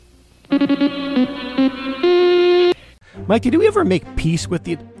Mike, did we ever make peace with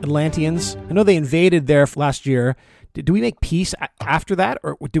the Atlanteans? I know they invaded there last year. Did we make peace after that,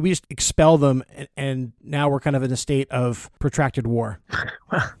 or did we just expel them and now we're kind of in a state of protracted war?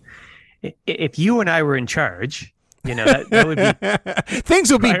 Well, if you and I were in charge, that would be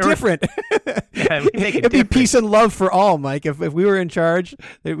things would be different. Yeah, it'd be peace and love for all, Mike. If we were in charge,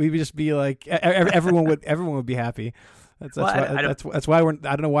 we would just be like everyone would be happy. That's why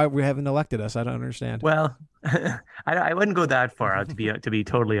I don't know why we haven't elected us. I don't understand. Well, I wouldn't go that far to be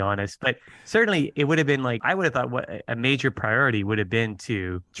totally honest, but certainly it would have been like, I would have thought what a major priority would have been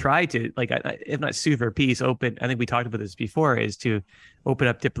to try to, like, if not sue for peace, open. I think we talked about this before, is to open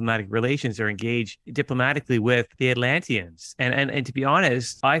up diplomatic relations or engage diplomatically with the Atlanteans. And to be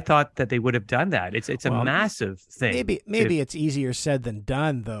honest, I thought that they would have done that. It's a massive thing. Maybe it's easier said than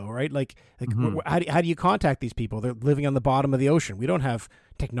done, though, right? Like how do you contact these people? They're living on the bottom of the ocean. We don't have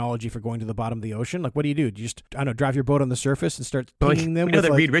technology for going to the bottom of the ocean. Like, what do? Do you just, I don't know, drive your boat on the surface and start pinging them? We know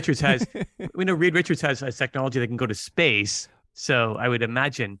that Reed Richards has technology that can go to space. So I would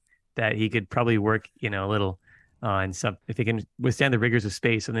imagine that he could probably work, a little on some, if he can withstand the rigors of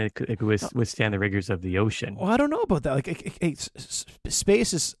space, and then it could withstand the rigors of the ocean. Well, I don't know about that. Like,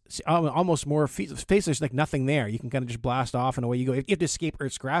 space is almost more space. There's like nothing there. You can kind of just blast off and away you go. You have to escape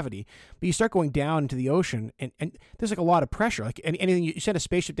Earth's gravity, but you start going down into the ocean, and there's like a lot of pressure. Like anything, you send a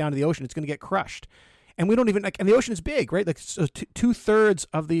spaceship down to the ocean, it's going to get crushed. And we don't even and the ocean is big, right? Like, so 2/3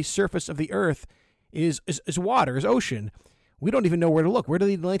 of the surface of the Earth is water, is ocean. We don't even know where to look. Where do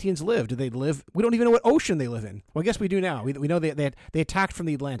the Atlanteans live? Do they live? We don't even know what ocean they live in. Well, I guess we do now. We know they attacked from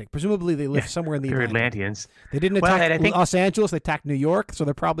the Atlantic. Presumably they live somewhere in the Atlantic. Atlanteans. They didn't attack Los Angeles. They attacked New York, so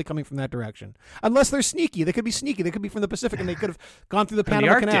they're probably coming from that direction. Unless they're sneaky. They could be sneaky. They could be from the Pacific, and they could have gone through the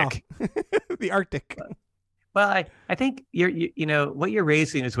Panama Canal. The Arctic. Well, I think what you're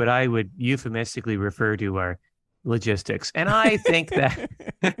raising is what I would euphemistically refer to are logistics, and I think that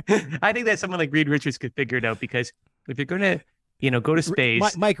someone like Reed Richards could figure it out, because if you're going to go to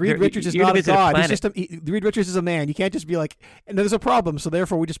space, Mike, Reed Richards is not a god. He's just Reed Richards is a man. You can't just be like, and there's a problem, so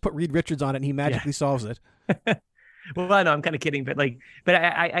therefore we just put Reed Richards on it and he magically solves it. Well, I know I'm kind of kidding, but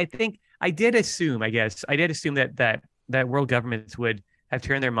I think I did assume that world governments would have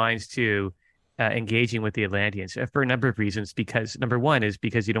turned their minds to engaging with the Atlanteans for a number of reasons. Because number one is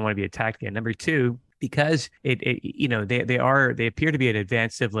because you don't want to be attacked again. Number two, because they appear to be an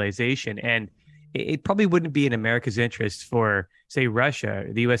advanced civilization, and it probably wouldn't be in America's interest for, say, Russia,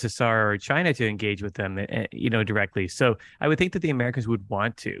 the USSR, or China to engage with them, directly. So I would think that the Americans would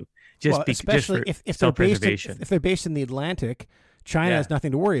want to, especially if self-preservation. If they're based in the Atlantic, China has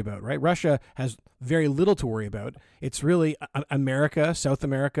nothing to worry about, right? Russia has very little to worry about. It's really America, South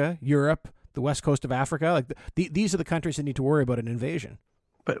America, Europe, the west coast of Africa. Like these are the countries that need to worry about an invasion.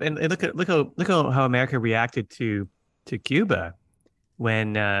 But look how America reacted to Cuba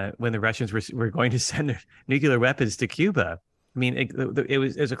when the Russians were going to send their nuclear weapons to Cuba. I mean, it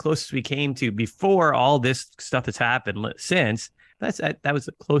was the closest we came to before all this stuff that's happened since. That was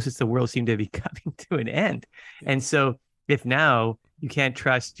the closest the world seemed to be coming to an end. And so if now you can't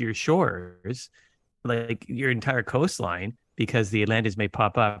trust your shores, like your entire coastline, because the Atlanteans may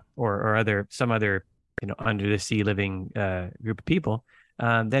pop up or some other under the sea living group of people,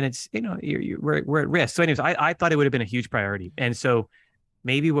 then it's we're at risk. So anyways, I thought it would have been a huge priority, and so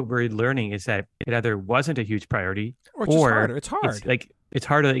maybe what we're learning is that it either wasn't a huge priority, or it's harder. It's hard. It's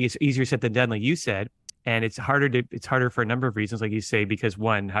harder. It's easier said than done, like you said, and it's harder for a number of reasons, like you say, because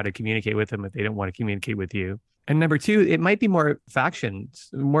one, how to communicate with them if they don't want to communicate with you, and number two, it might be more factions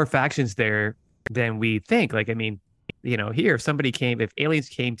there than we think. Like, I mean, here, if aliens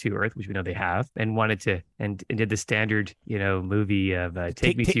came to Earth, which we know they have, and wanted to, and did the standard, movie of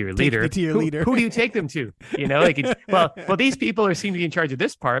take me to your leader. Who do you take them to? Well, these people seem to be in charge of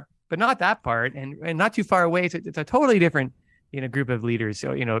this part, but not that part, and not too far away. It's a totally different, group of leaders,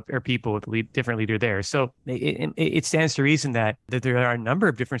 or people with a different leader there. So it stands to reason that there are a number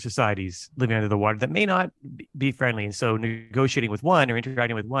of different societies living under the water that may not be friendly. And so negotiating with one or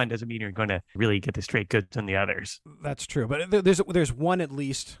interacting with one doesn't mean you're going to really get the straight goods on the others. That's true. But there's one at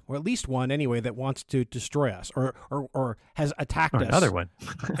least one anyway, that wants to destroy us or has attacked us. Another one.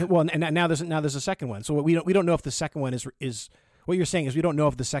 Well, and now there's a second one. So we don't know if the second one is. What you're saying is we don't know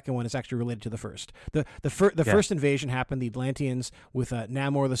if the second one is actually related to the first. The first invasion happened, the Atlanteans with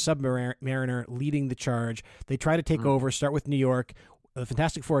Namor the Submariner leading the charge. They try to take over, start with New York. The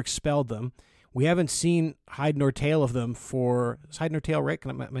Fantastic Four expelled them. we haven't seen hide nor tail of them for hide nor tail, right?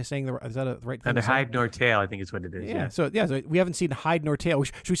 Am I saying is that the right thing? Neither hide nor tail, I think is what it is. Yeah. So we haven't seen hide nor tail.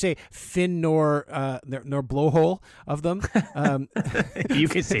 Should we say fin nor blowhole of them? You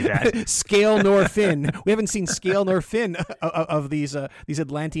can say that. Scale nor fin. We haven't seen scale nor fin of these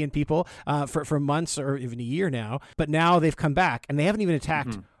Atlantean people for months or even a year now. But now they've come back, and they haven't even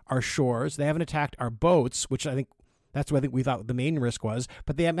attacked our shores. They haven't attacked our boats, which I think. That's what I think we thought the main risk was,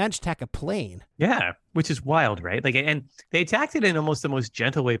 but they managed to attack a plane. Yeah, which is wild, right? Like, and they attacked it in almost the most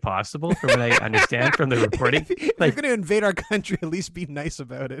gentle way possible, from what I understand from the reporting. If you're going to invade our country, at least be nice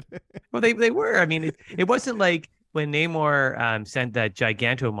about it. Well, they were. I mean, it wasn't like when Namor sent that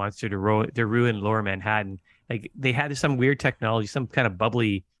Giganto monster to ruin Lower Manhattan. Like, they had some weird technology, some kind of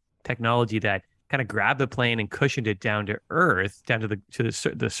bubbly technology that kind of grabbed the plane and cushioned it down to Earth, down to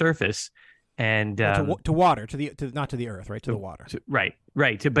the surface. And to water, not to the earth, right? To the water, right.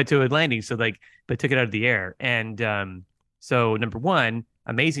 But to a landing, but took it out of the air. And so number one,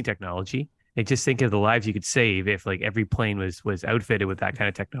 amazing technology. And just think of the lives you could save if like every plane was outfitted with that kind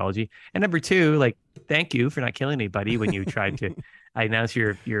of technology. And number two, like, thank you for not killing anybody when you tried to announce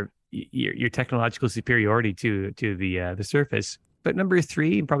your technological superiority to the surface. But number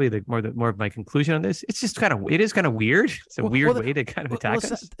three, and probably the more of my conclusion on this, it is kind of weird. It's a weird way to kind of attack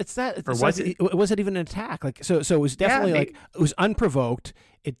us. Was it even an attack? Like so it was definitely it was unprovoked.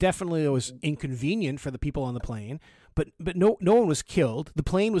 It definitely was inconvenient for the people on the plane. But no one was killed. The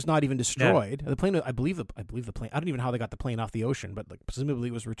plane was not even destroyed. Yeah. The plane, I believe the plane. I don't even know how they got the plane off the ocean, but like presumably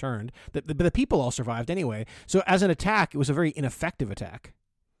it was returned. The people all survived anyway. So as an attack, it was a very ineffective attack.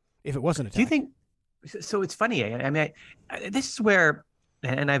 If it was an attack, do you think? So it's funny. I mean, this is where,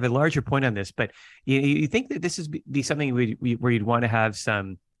 and I have a larger point on this, but you think that this is be something where you'd want to have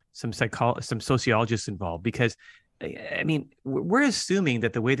some sociologists involved, because I mean, we're assuming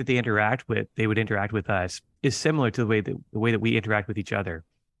that the way that they would interact with us is similar to the way that we interact with each other.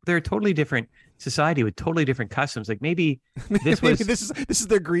 They're a totally different society with totally different customs. Like maybe this is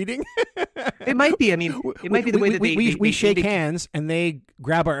their greeting. It might be. I mean, it might be the way that we shake hands and they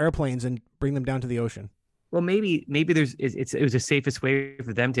grab our airplanes and bring them down to the ocean. Well, maybe it was the safest way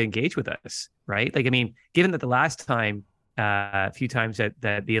for them to engage with us, right? Like, I mean, given that the last time, a few times that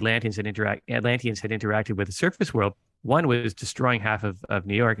the Atlanteans had interacted with the surface world, one was destroying half of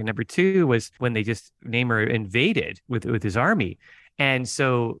New York, and number two was when they just Namor invaded with his army. And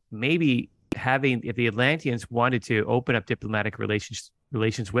so maybe if the Atlanteans wanted to open up diplomatic relations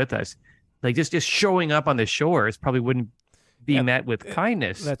with us, like just showing up on the shores probably wouldn't be met with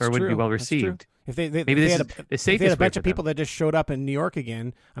kindness or wouldn't be well received. If they had a bunch of people that just showed up in New York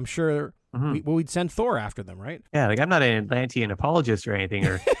again, I'm sure we'd send Thor after them, right? Yeah, like I'm not an Atlantean apologist or anything,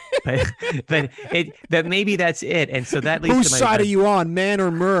 but maybe that's it. And so that leads whose to my side are you on, man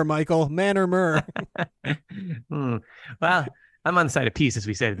or Mur, Michael? Man or Mur? Well, I'm on the side of peace, as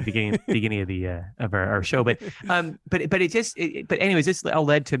we said at the beginning of the of our show. But anyways, this all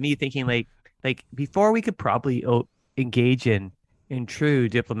led to me thinking like before we could probably engage in true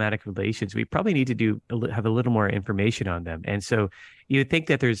diplomatic relations, we probably need to have a little more information on them. And so you would think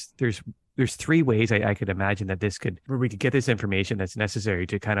that there's three ways I could imagine that where we could get this information that's necessary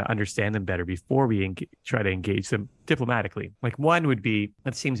to kind of understand them better before we try to engage them diplomatically. Like one would be,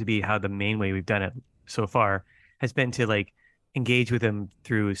 that seems to be how the main way we've done it so far has been to like engage with them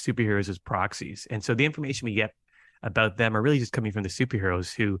through superheroes as proxies. And so the information we get about them are really just coming from the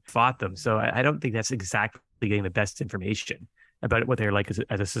superheroes who fought them. So I don't think that's exactly getting the best information about what they're like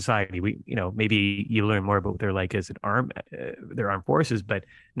as a society. We, maybe you learn more about what they're like as their armed forces, but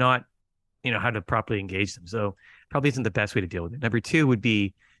not, how to properly engage them. So probably isn't the best way to deal with it. Number two would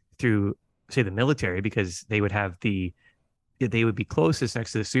be through, say, the military, because they would be closest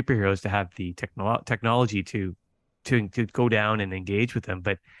next to the superheroes to have the technology to go down and engage with them.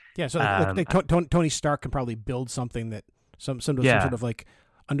 But yeah, so Tony Stark can probably build something that some sort of like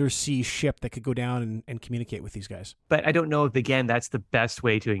undersea ship that could go down and communicate with these guys. But I don't know if, again, that's the best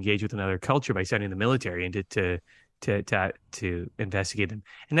way to engage with another culture, by sending the military and to investigate them.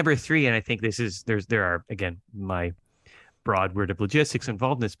 And number three, and I think there are, again, my broad word of logistics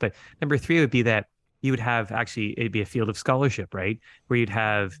involved in this, but number three would be that you would have it'd be a field of scholarship, right? Where you'd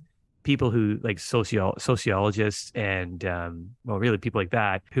have people who like sociologists and really people like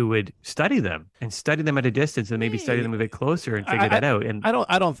that who would study them at a distance and maybe study them a bit closer and figure that out. And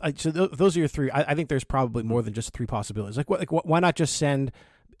so those are your three. I think there's probably more than just three possibilities. Why not just send,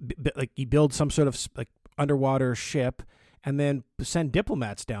 like, you build some sort of like underwater ship and then send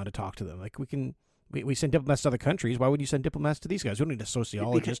diplomats down to talk to them? Like we can we send diplomats to other countries. Why would you send diplomats to these guys? We don't need a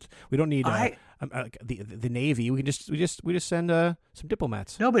sociologist. We don't need the Navy. We just send some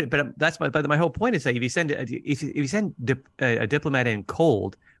diplomats. No, but my whole point is that if you send a diplomat in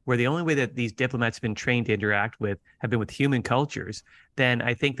cold, where the only way that these diplomats have been trained to interact with have been with human cultures, then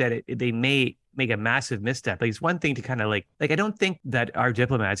I think that they may make a massive misstep. Like, it's one thing to kind of like I don't think that our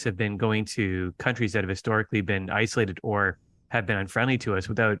diplomats have been going to countries that have historically been isolated or have been unfriendly to us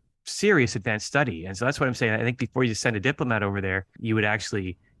without serious advanced study. And so that's what I'm saying. I think before you send a diplomat over there, you would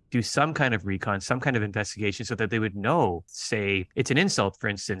actually do some kind of recon, some kind of investigation, so that they would know, say, it's an insult, for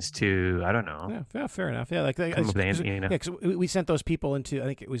instance, to, I don't know. Yeah, fair enough. Yeah, because we sent those people into, I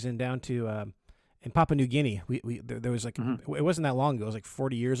think it was down to in Papua New Guinea. There was like, it wasn't that long ago. It was like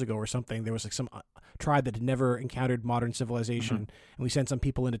 40 years ago or something. There was like some tribe that had never encountered modern civilization, and we sent some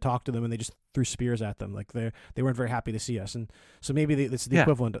people in to talk to them, and they just threw spears at them. Like they weren't very happy to see us, and so maybe it's the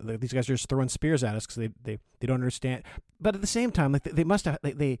equivalent. These guys are just throwing spears at us because they don't understand. But at the same time, like they must have.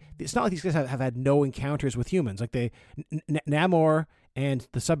 It's not like these guys have had no encounters with humans. Like Namor and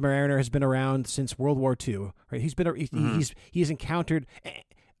the Submariner has been around since World War II. Right? He's encountered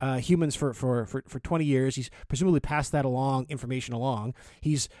humans for 20 years. He's presumably passed that information along.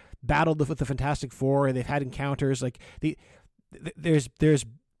 He's battled with the Fantastic Four, and they've had encounters. Like there's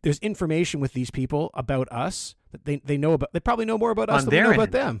information with these people about us that they know about. They probably know more about us than we know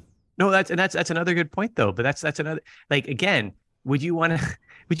about them. No, that's another good point though. But that's another, like, again, would you want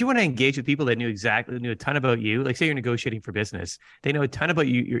to engage with people that knew a ton about you? Like, say you're negotiating for business, they know a ton about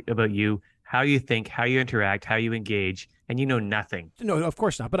you, how you think, how you interact, how you engage, and you know nothing. No, of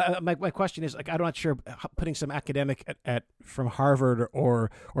course not. But my question is, like, I'm not sure putting some academic from Harvard or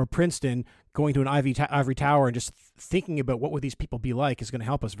Princeton going to an ivory tower and just thinking about what would these people be like is going to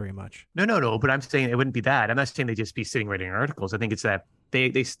help us very much. No. But I'm saying it wouldn't be that. I'm not saying they just be sitting writing articles. I think it's that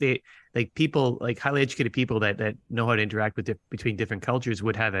they like people, like highly educated people that know how to interact with between different cultures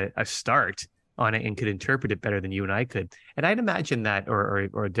would have a start on it and could interpret it better than you and I could. And I'd imagine that,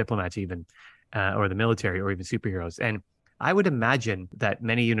 or diplomats even, or the military, or even superheroes. And I would imagine that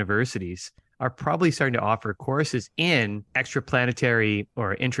many universities are probably starting to offer courses in extraplanetary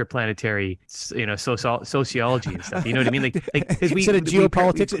or intraplanetary, sociology and stuff. You know what I mean? Like instead of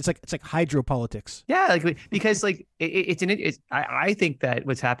geopolitics, it's like hydropolitics. Yeah, like, because like I think that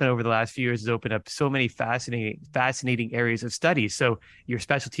what's happened over the last few years has opened up so many fascinating areas of study. So your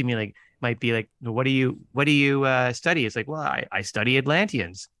specialty might be like, what do you study? It's like, well, I study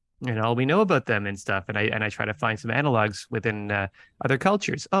Atlanteans and all we know about them and stuff. And I try to find some analogs within other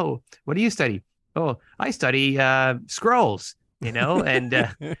cultures. Oh, what do you study? Oh, I study scrolls, and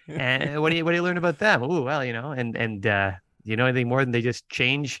and what do you learn about them? Oh, well, and you know anything more than they just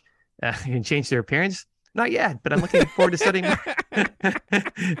change their appearance? Not yet, but I'm looking forward to studying more.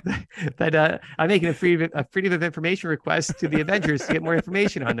 But I'm making a freedom of information request to the Avengers to get more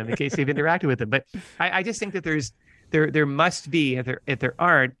information on them in case they've interacted with them. But I just think that there must be, if there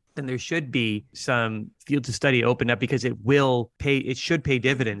aren't, then there should be some fields of study opened up, because it should pay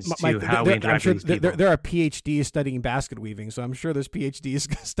dividends to how we interact with these people. There are PhDs studying basket weaving, so I'm sure there's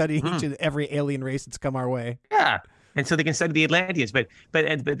PhDs studying each and every alien race that's come our way. Yeah. And so they can study the Atlanteans. But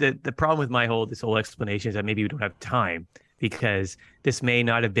the problem with this whole explanation is that maybe we don't have time, because this may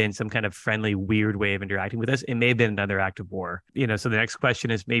not have been some kind of friendly, weird way of interacting with us. It may have been another act of war. So the next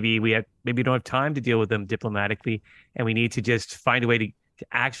question is, maybe we don't have time to deal with them diplomatically, and we need to just find a way to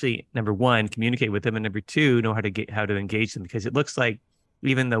actually, number one, communicate with them, and number two, know how to engage them, because it looks like,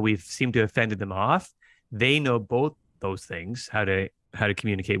 even though we've seemed to have fended them off, they know both those things, how to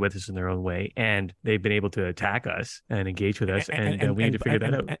communicate with us in their own way, and they've been able to attack us and engage with us, and we need to figure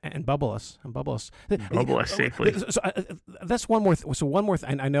that out and bubble us safely. So that's one more. One more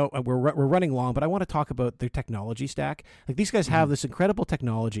thing. I know we're running long, but I want to talk about their technology stack. Like, these guys have this incredible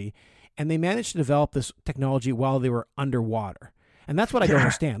technology, and they managed to develop this technology while they were underwater. And that's what I don't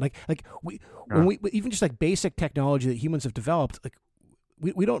understand. When we even just like basic technology that humans have developed, like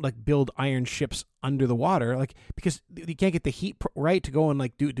we don't like build iron ships under the water, like, because you can't get the heat right to go and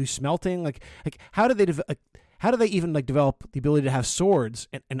like do smelting. Like how do they even like develop the ability to have swords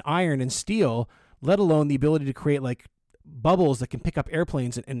and iron and steel, let alone the ability to create like bubbles that can pick up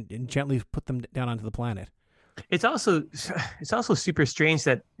airplanes and gently put them down onto the planet? It's also super strange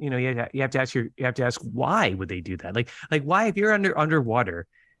that you have to ask why would they do that? Like why, if you're underwater,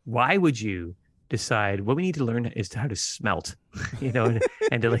 why would you decide what we need to learn is how to smelt, and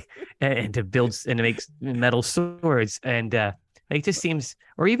to build and to make metal swords, and it just seems,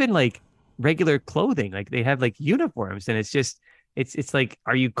 or even like regular clothing, like they have like uniforms, and it's just it's like,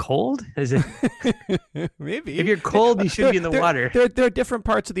 are you cold? Is it Maybe if you're cold, you shouldn't be in the water. There are different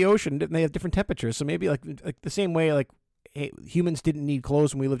parts of the ocean, and they have different temperatures. So maybe like the same way, like humans didn't need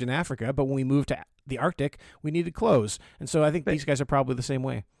clothes when we lived in Africa, but when we moved to the Arctic, we needed clothes. And so I think these guys are probably the same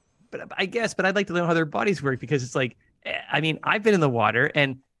way. But I'd like to know how their bodies work, because it's like, I mean, I've been in the water,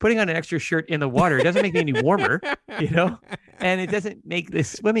 and putting on an extra shirt in the water doesn't make me any warmer, and it doesn't make the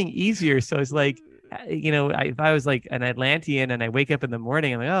swimming easier. So it's like, if I was like an Atlantean and I wake up in the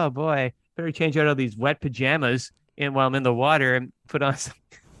morning, I'm like, oh boy, better change out all these wet pajamas while I'm in the water and put on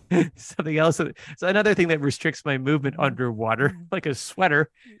something else. So another thing that restricts my movement underwater, like a sweater,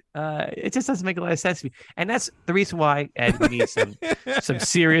 it just doesn't make a lot of sense to me. And that's the reason why, Ed, we need some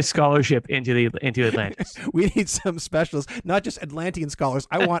serious scholarship into Atlantis. We need some specialists, not just Atlantean scholars.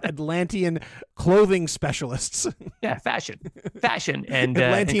 I want Atlantean clothing specialists. Yeah, fashion, and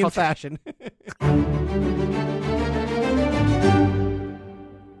Atlantean and fashion.